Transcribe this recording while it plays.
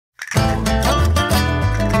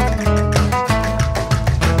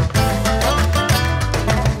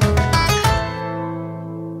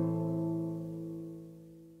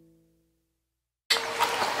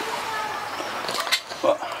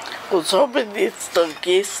Was haben wir jetzt da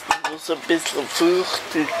gegessen, was ein bisschen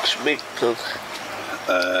fruchtig geschmeckt hat?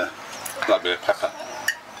 Like a pepper.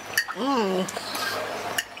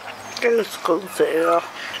 Das kommt sehr.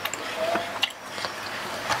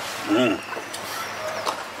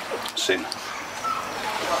 Sin.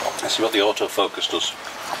 Let's see what the autofocus does.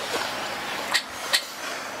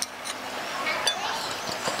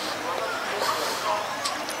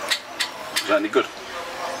 Is that any good?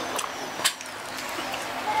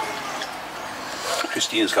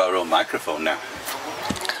 Christine's got her own microphone now.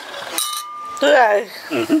 Right.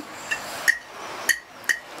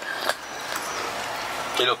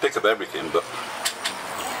 It'll pick up everything, but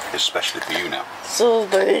especially for you now. So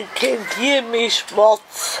they can hear me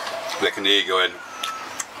schmatz. They can hear you going.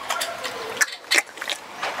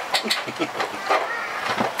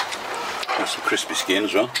 There's some crispy skin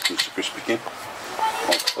as well. There's some crispy skin.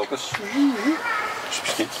 Focus. Crispy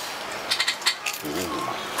skin.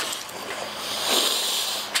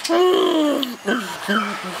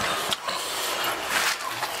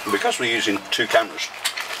 Because we're using two cameras,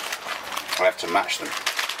 I have to match them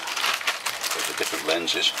with the different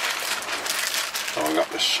lenses. So I've got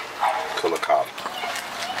this colour card.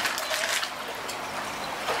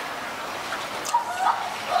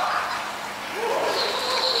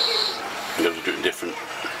 I'm going to do it in different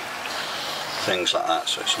things like that,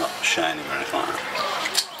 so it's not shining or anything like that.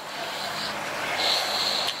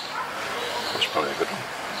 That's probably a good one.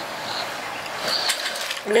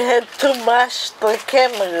 We had to mash the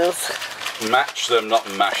cameras. Match them, not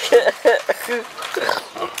mash them.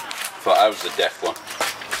 Oh, thought I was the deaf one.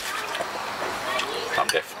 I'm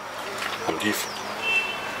deaf. I'm deaf.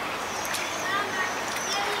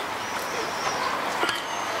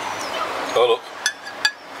 Oh look.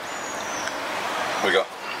 We got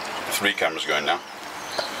 3 cameras going now.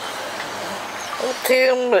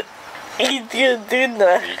 Tim, eat your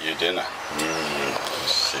dinner. Eat your dinner.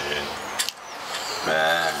 Sin.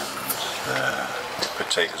 And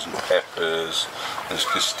potatoes and peppers. There's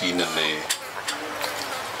Christina Lee.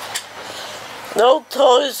 No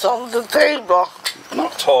toys on the table.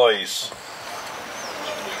 Not toys.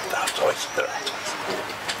 There are toys. There are toys.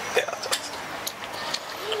 There are toys.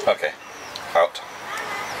 Okay. Out.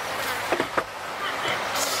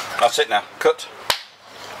 That's it now. Cut.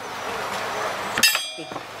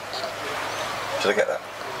 Did I get that?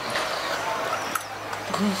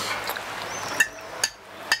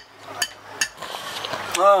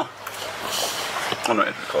 Oh. I'm not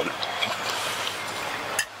recording it.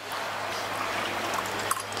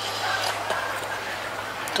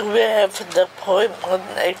 Do we have an appointment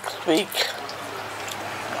next week?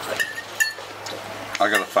 I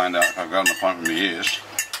gotta find out if I've got an appointment with years.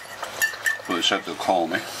 But they said they'll call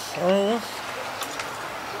me. But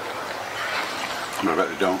I bet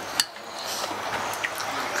they don't.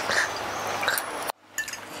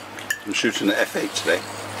 I'm shooting at f8 today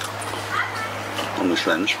on this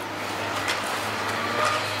lens.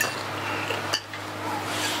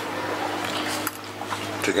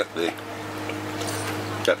 To get the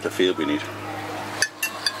depth of field we need.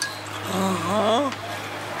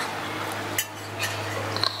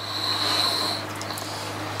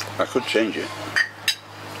 I could change it.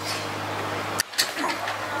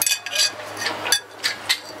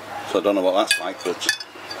 So I don't know what that's like, but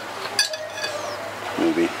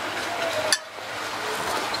maybe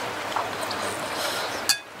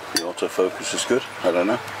the autofocus is good. I don't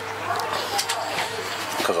know.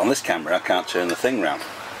 Because on this camera I can't turn the thing round.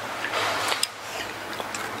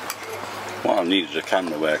 What I need is a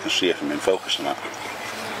camera where I can see if I'm in focus or not.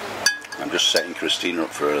 I'm just setting Christina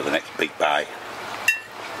up for the next big buy.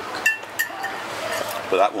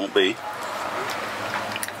 But that won't be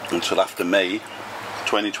until after May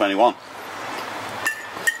 2021.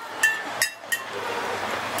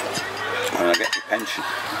 When I get my pension.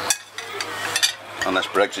 Unless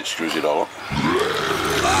Brexit screws it all up.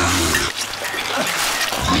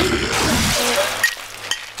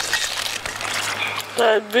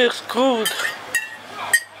 That looks good.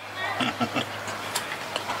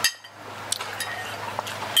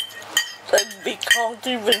 And we can't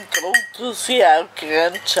even go to see our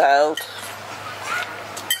grandchild.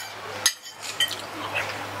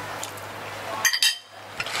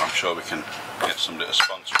 I'm sure we can get somebody to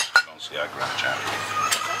sponsor us to go and see our grandchild.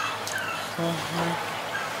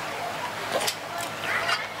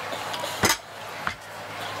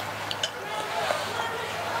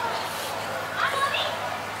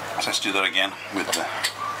 So let's do that again with the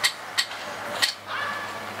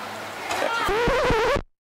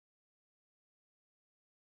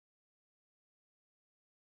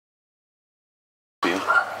field.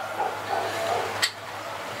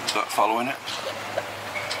 Start following it.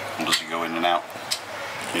 Or does it go in and out?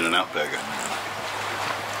 In and out burger.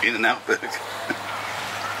 In and out burger.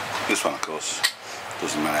 This one, of course,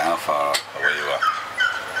 doesn't matter how far away you are.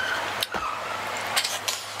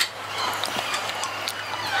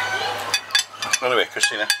 Anyway,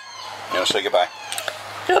 Christina, you want to say goodbye?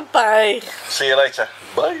 Goodbye. See you later.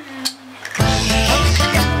 Bye.